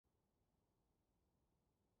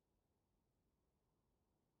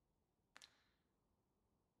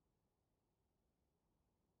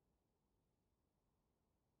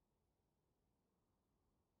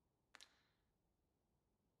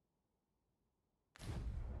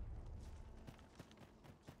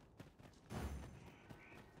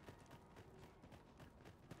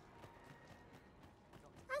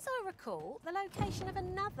I recall, the location of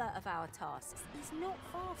another of our tasks is not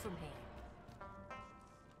far from here.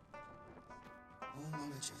 All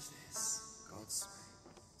knowledge of this, God's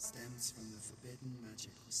way, stems from the forbidden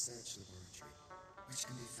magic research laboratory, which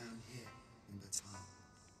can be found here in the town.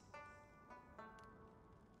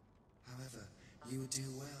 However, you would do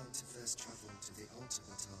well to first travel to the Alta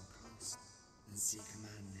Batal coast and seek a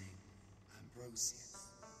man named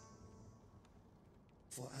Ambrosius.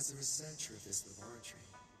 For as a researcher of this laboratory,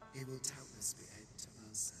 he will doubtless be able to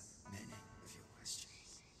answer many of your questions.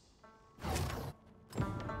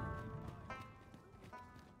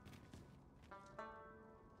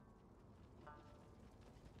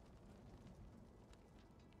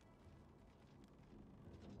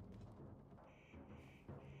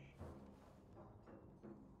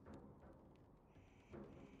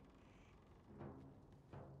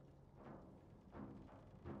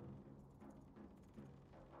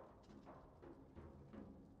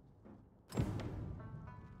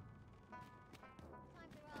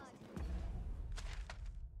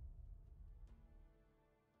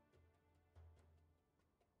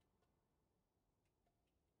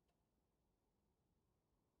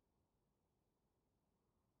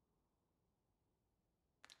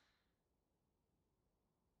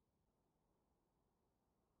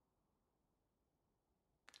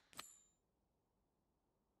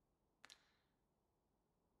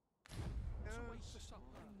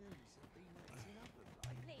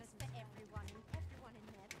 Place for everyone in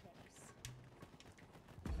their place.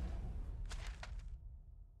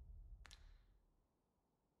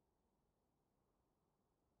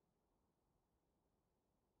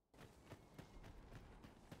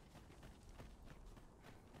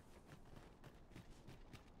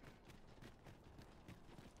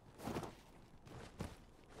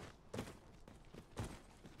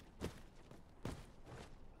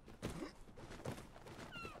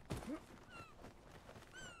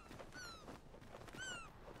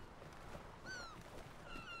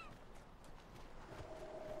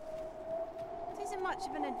 Much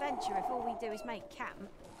of an adventure if all we do is make camp.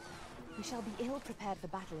 We shall be ill prepared for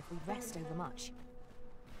battle if we rest overmuch.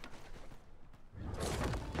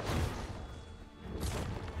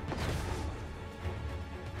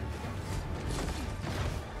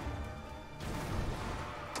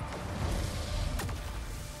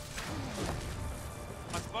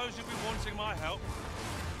 I suppose you'll be wanting my help.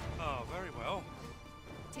 Oh, very well.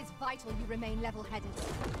 'Tis vital you remain level-headed.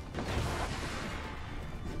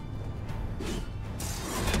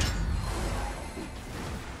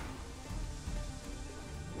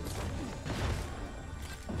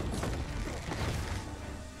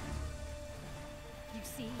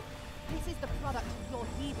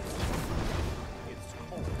 It's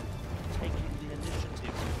called taking the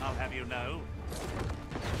initiative, I'll have you know.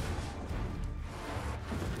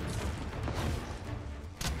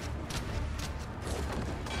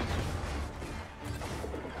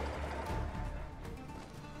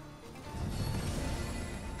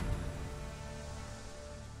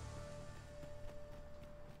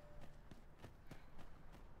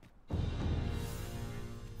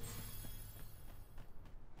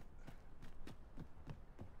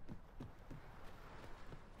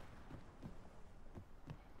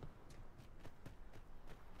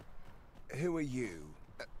 Who are you?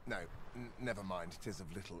 No, never mind, 'tis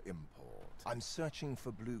of little import. I'm searching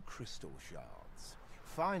for blue crystal shards.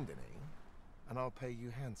 Find any, and I'll pay you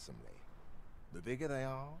handsomely. The bigger they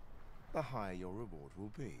are, the higher your reward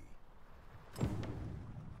will be.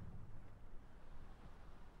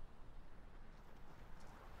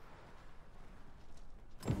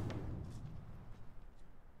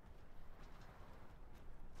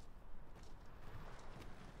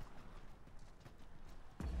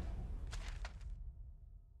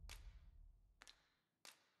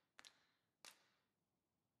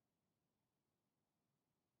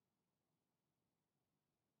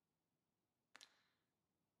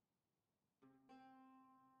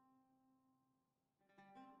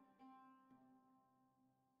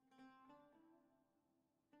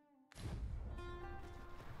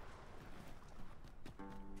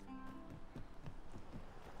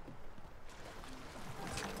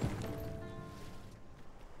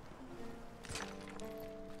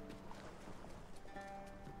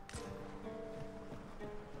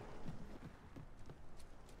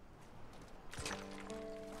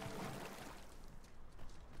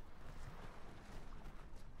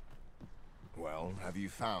 Well, have you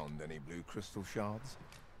found any blue crystal shards?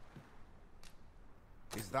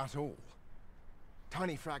 Is that all?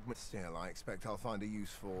 Tiny fragments still. I expect I'll find a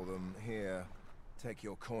use for them. Here, take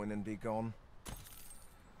your coin and be gone.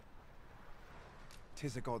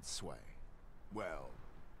 'Tis a god's sway. Well,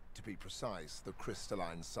 To be precise, the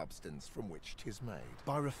crystalline substance from which 'tis made.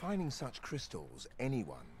 By refining such crystals,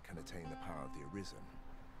 anyone can attain the power of the Arisen.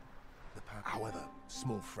 However,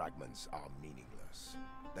 small fragments are meaningless.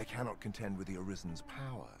 They cannot contend with the Arisen's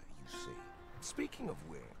power, you see. Speaking of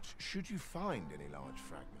which, should you find any large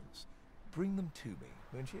fragments, bring them to me,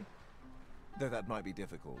 won't you? Though that might be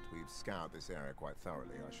difficult, we've scoured this area quite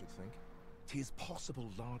thoroughly, I should think. 'Tis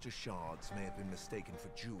possible larger shards may have been mistaken for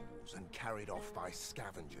jewels and carried off by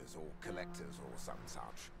scavengers or collectors or some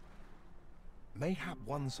such. Mayhap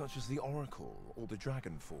one such as the Oracle or the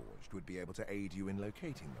Dragon Forged would be able to aid you in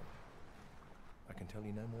locating them. I can tell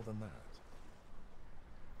you no more than that.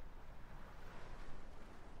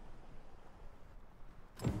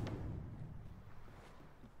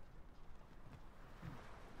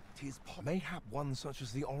 Mayhap one such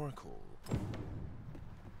as the Oracle.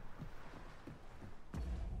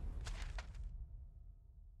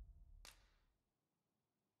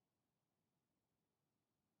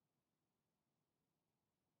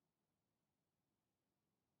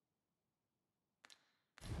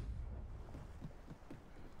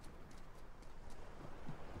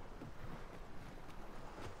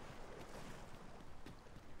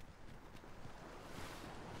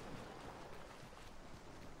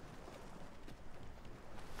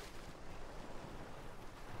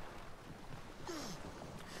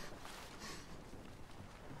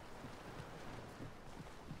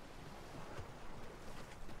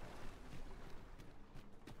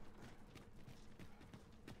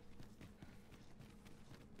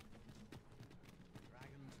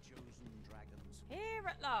 Here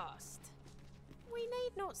at last. We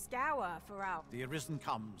need not scour for our... The Arisen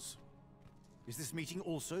comes. Is this meeting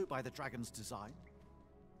also by the Dragon's design?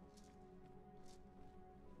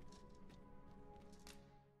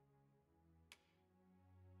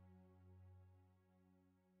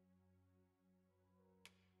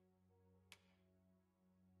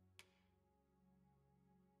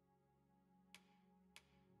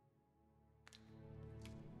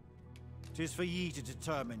 Tis for ye to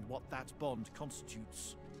determine what that bond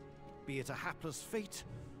constitutes, be it a hapless fate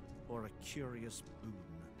or a curious boon.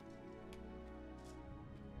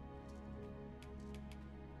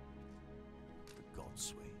 The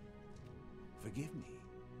Godsway, forgive me,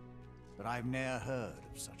 but I've ne'er heard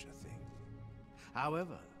of such a thing.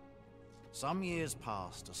 However, some years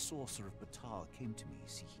past, a sorcerer of Batal came to me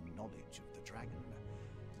seeking knowledge of the dragon,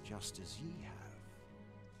 just as ye have.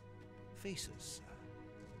 Faces, sir.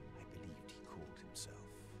 Himself.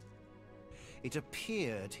 It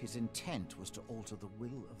appeared his intent was to alter the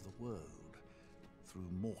will of the world through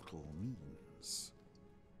mortal means.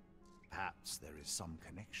 Perhaps there is some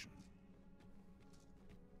connection.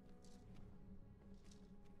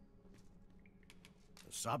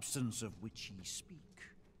 The substance of which ye speak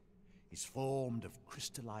is formed of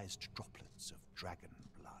crystallized droplets of dragon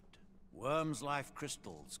blood. Worm's life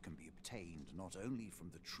crystals can be obtained not only from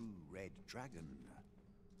the true red dragon,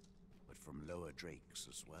 but from lower drakes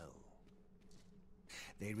as well.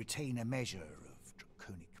 They retain a measure of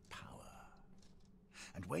draconic power,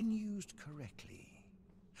 and when used correctly,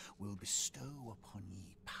 will bestow upon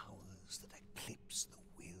ye powers that eclipse the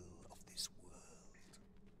will of this world.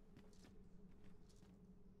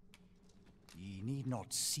 Ye need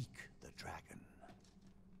not seek the dragon.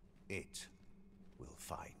 It will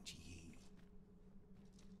find ye.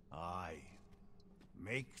 Aye,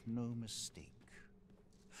 make no mistake.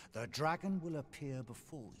 The dragon will appear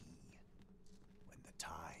before ye when the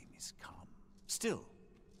time is come. Still,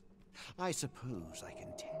 I suppose I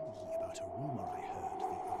can tell ye about a rumor I heard the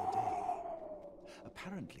other day.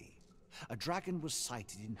 Apparently, a dragon was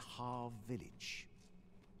sighted in Harv village,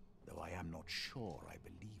 though I am not sure I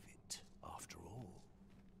believe it, after all.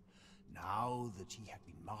 Now that ye have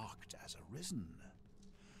been marked as arisen,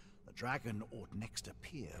 the dragon ought next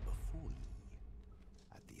appear before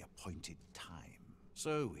ye at the appointed time.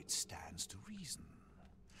 So it stands to reason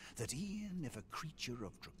that e'en if a creature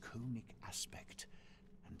of draconic aspect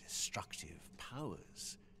and destructive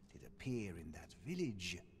powers did appear in that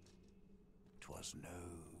village, 'twas no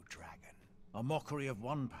dragon. A mockery of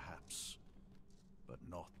one, perhaps, but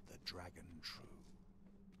not the dragon true.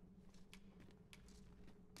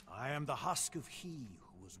 I am the husk of he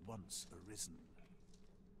who was once arisen.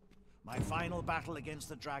 My final battle against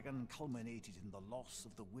the dragon culminated in the loss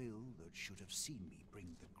of the will that should have seen me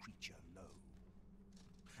bring the creature low.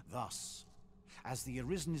 Thus, as the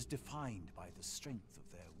Arisen is defined by the strength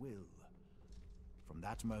of their will, from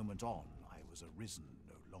that moment on I was arisen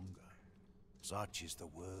no longer. Such is the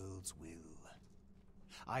world's will.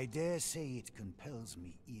 I dare say it compels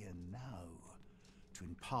me e'en now to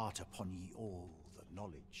impart upon ye all the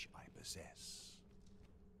knowledge I possess.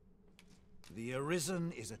 The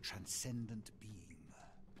Arisen is a transcendent being,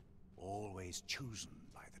 always chosen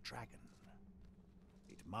by the dragon.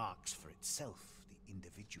 It marks for itself the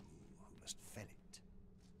individual who must fell it.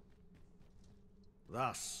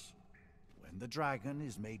 Thus, when the dragon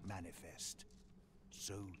is made manifest,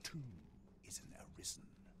 so too is an Arisen.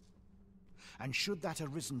 And should that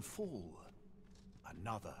Arisen fall,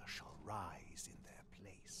 another shall rise in their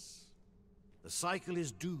place. The cycle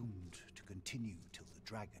is doomed to continue till the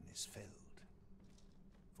dragon is felled.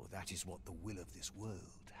 For that is what the will of this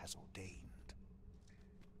world has ordained.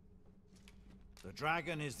 The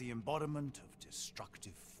dragon is the embodiment of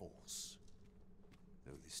destructive force,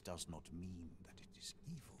 though this does not mean that it is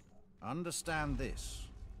evil. Understand this.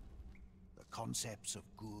 The concepts of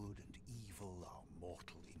good and evil are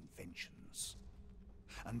mortal inventions,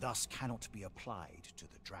 and thus cannot be applied to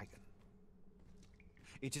the dragon.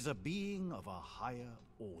 It is a being of a higher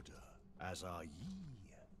order, as are ye.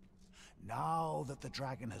 Now that the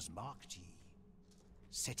dragon has marked ye,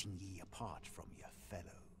 setting ye apart from your fellows.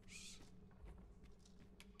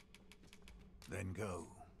 Then go,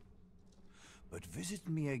 but visit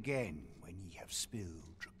me again when ye have spilled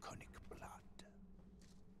draconic blood.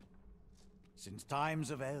 Since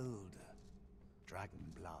times of eld,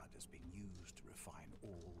 dragon blood has been used to refine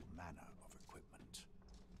all manner of equipment.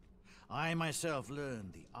 I myself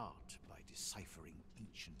learned the art by deciphering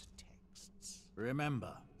ancient texts.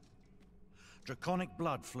 Remember, draconic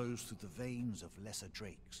blood flows through the veins of lesser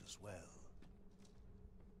drakes as well.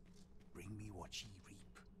 Bring me what ye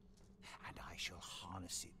reap, and I shall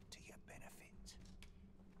harness it to your benefit.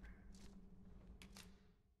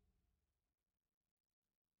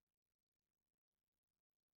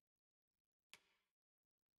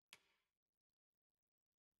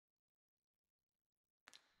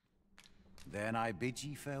 Then I bid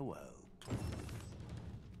ye farewell. To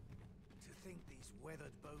think these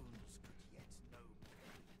weathered bones could yet know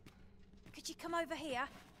pain. Could you come over here?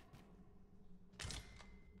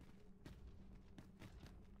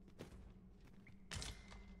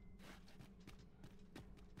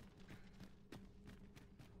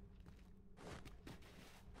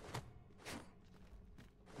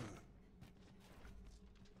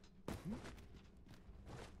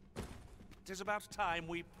 It is about time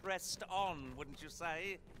we pressed on, wouldn't you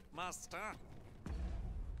say, Master?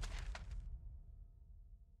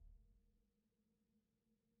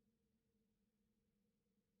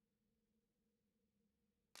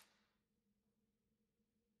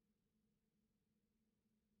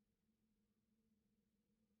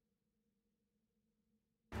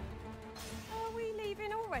 Are we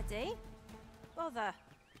leaving already? Bother.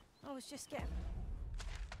 I was just getting...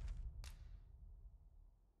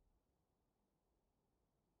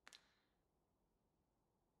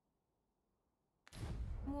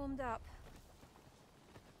 warmed up.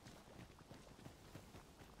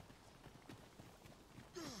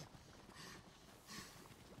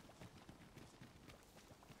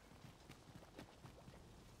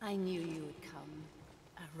 I knew you would come,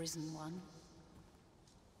 Arisen One.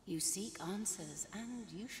 You seek answers, and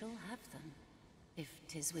you shall have them, if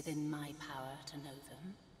 'tis within my power to know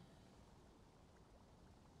them.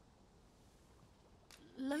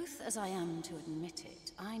 Loath as I am to admit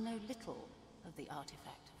it, I know little of the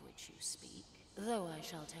artifact of which you speak, though I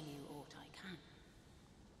shall tell you aught I can.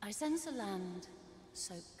 I sense a land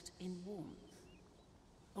soaked in warmth.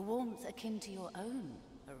 A warmth akin to your own,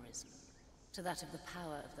 Arisen, to that of the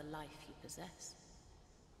power of the life you possess.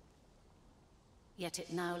 Yet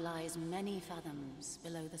it now lies many fathoms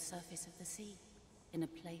below the surface of the sea, in a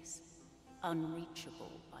place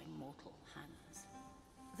unreachable by mortal hands.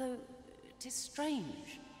 Though 'tis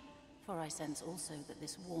strange, for I sense also that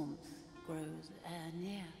this warmth grows ere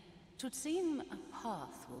near. 'Twould seem a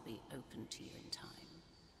path will be open to you in time,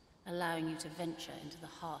 allowing you to venture into the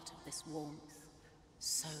heart of this warmth,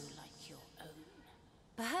 so like your own.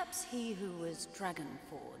 Perhaps he who was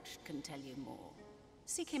dragon-forged can tell you more.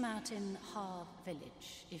 Seek him out in Harv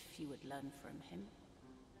Village, if you would learn from him.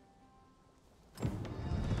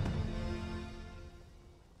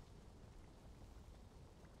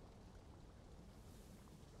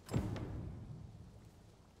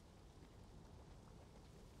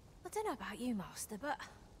 I don't know about you, Master, but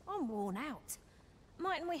I'm worn out.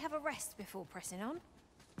 Mightn't we have a rest before pressing on?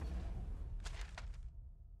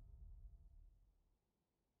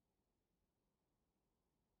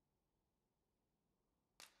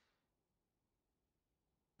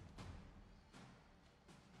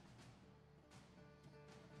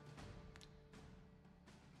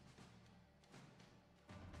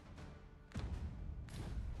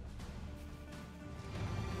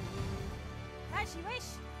 As you wish.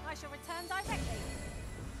 I shall return directly.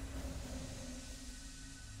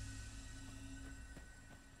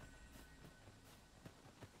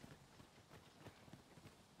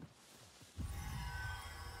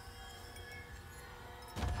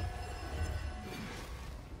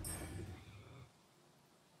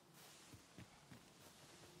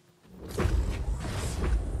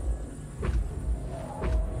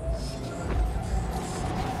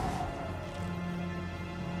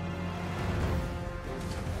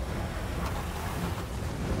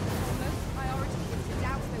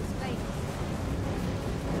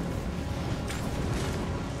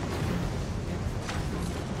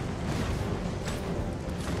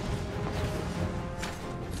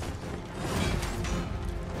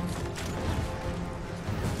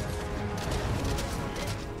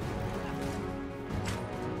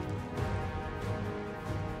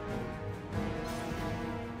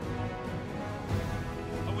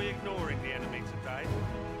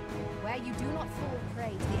 Beware you do not fall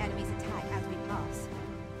prey to the enemy's attack as we pass.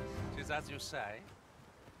 'Tis as you say.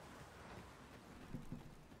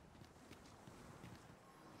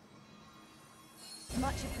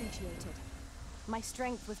 Much appreciated. My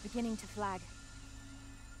strength was beginning to flag.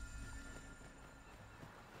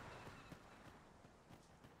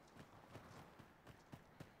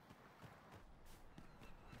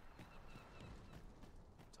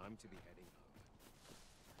 Time to be heading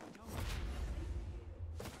home.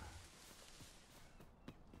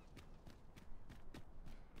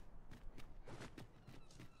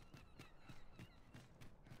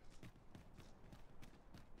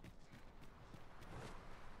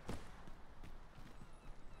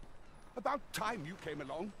 About time you came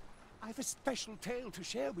along. I've a special tale to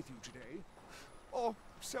share with you today. Or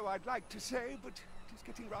so I'd like to say, but it is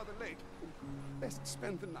getting rather late. Best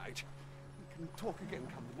spend the night. We can talk again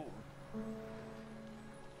come the morn.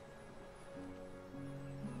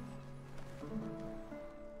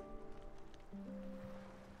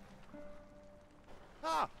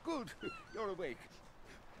 Ah, good. You're awake.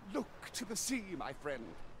 Look to the sea, my friend.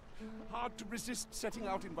 Hard to resist setting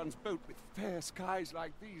out in one's boat with fair skies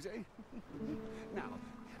like these, eh? Now,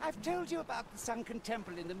 I've told you about the sunken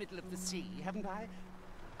temple in the middle of the sea, haven't I?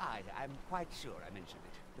 I'm quite sure I mentioned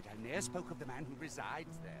it, but I ne'er spoke of the man who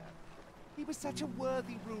resides there. He was such a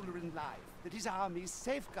worthy ruler in life that his armies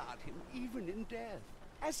safeguard him even in death,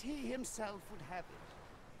 as he himself would have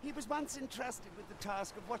it. He was once entrusted with the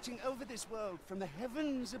task of watching over this world from the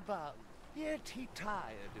heavens above, yet he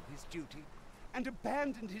tired of his duty and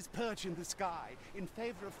abandoned his perch in the sky in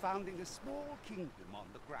favor of founding a small kingdom on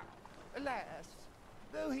the ground. Alas,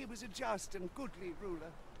 though he was a just and goodly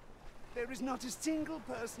ruler, there is not a single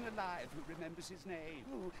person alive who remembers his name.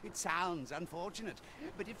 Ooh, it sounds unfortunate,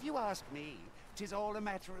 but if you ask me, 'tis all a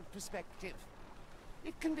matter of perspective.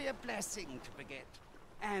 It can be a blessing to forget,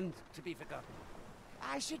 and to be forgotten.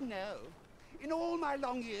 I should know. In all my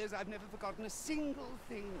long years, I've never forgotten a single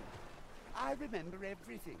thing. I remember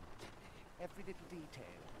everything. Every little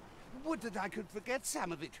detail. Would that I could forget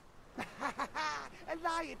some of it. A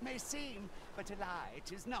lie it may seem, but a lie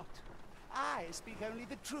it is not. I speak only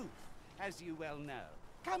the truth, as you well know.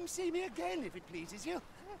 Come see me again if it pleases you.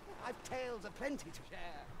 I've tales aplenty to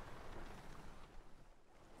share.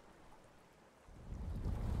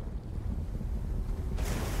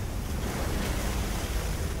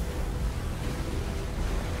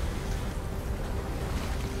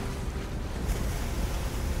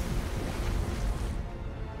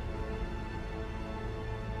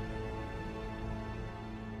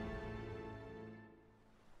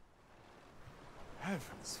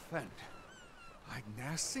 Heavens fend. I'd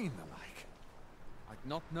ne'er seen the like. I'd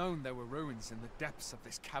not known there were ruins in the depths of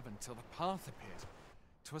this cavern till the path appeared.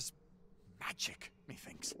 'Twas magic,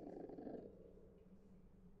 methinks.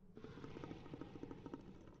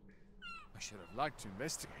 I should have liked to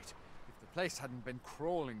investigate if the place hadn't been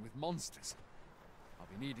crawling with monsters. I'll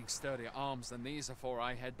be needing sturdier arms than these afore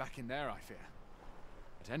I head back in there, I fear.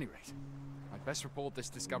 At any rate, I'd best report this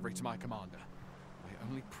discovery to my commander. I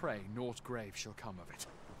only pray naught grave shall come of it.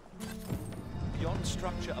 Yon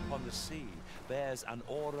structure upon the sea bears an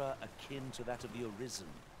aura akin to that of the Arisen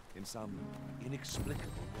in some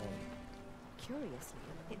inexplicable way. Curiously,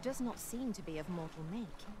 it does not seem to be of mortal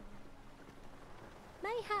make.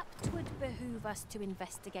 Mayhap 'twould behoove us to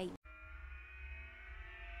investigate